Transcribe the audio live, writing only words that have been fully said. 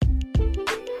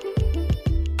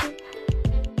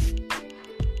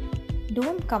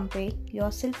Don't compare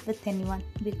yourself with anyone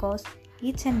because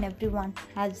each and everyone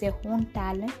has their own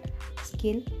talent,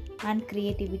 skill, and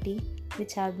creativity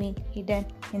which have been hidden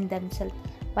in themselves.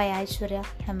 By Aishwarya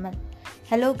Hemant.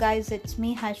 Hello guys, it's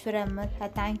me Aishwarya Hemant. I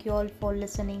thank you all for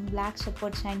listening Black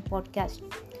Shepherd Shine podcast.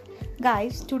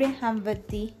 Guys, today I'm with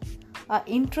the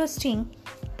interesting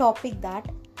topic that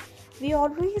we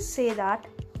always say that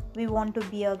we want to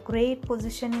be a great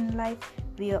position in life,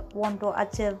 we want to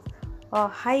achieve a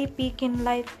high peak in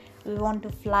life, we want to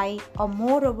fly or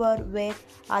moreover where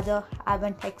others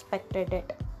haven't expected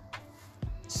it.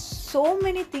 So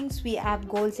many things we have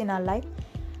goals in our life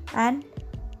and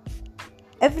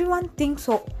everyone thinks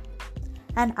so,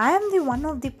 and I am the one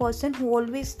of the person who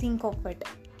always think of it.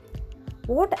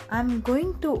 What I'm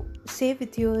going to say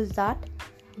with you is that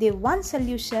the one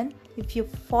solution, if you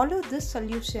follow this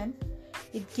solution,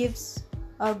 it gives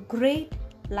a great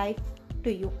life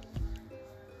to you.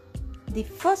 The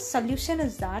first solution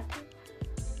is that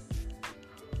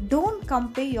don't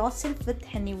compare yourself with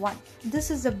anyone. This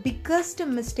is the biggest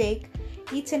mistake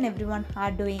each and everyone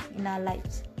are doing in our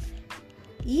lives.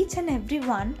 Each and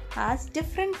everyone has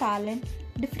different talent,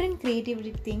 different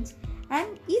creativity things, and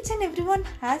each and everyone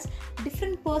has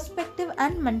different perspective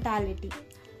and mentality.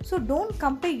 So don't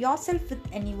compare yourself with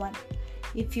anyone.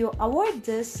 If you avoid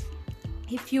this,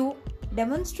 if you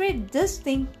demonstrate this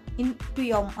thing into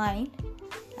your mind,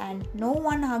 and no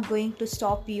one are going to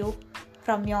stop you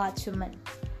from your achievement.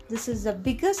 This is the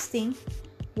biggest thing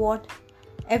what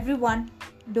everyone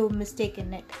do mistake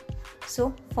in it.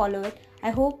 So follow it.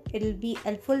 I hope it will be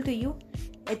helpful to you.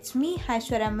 It's me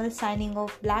Aishwarya Hemant signing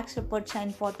off Black Shepherd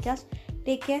Shine podcast.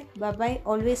 Take care. Bye bye.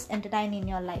 Always entertain in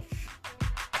your life.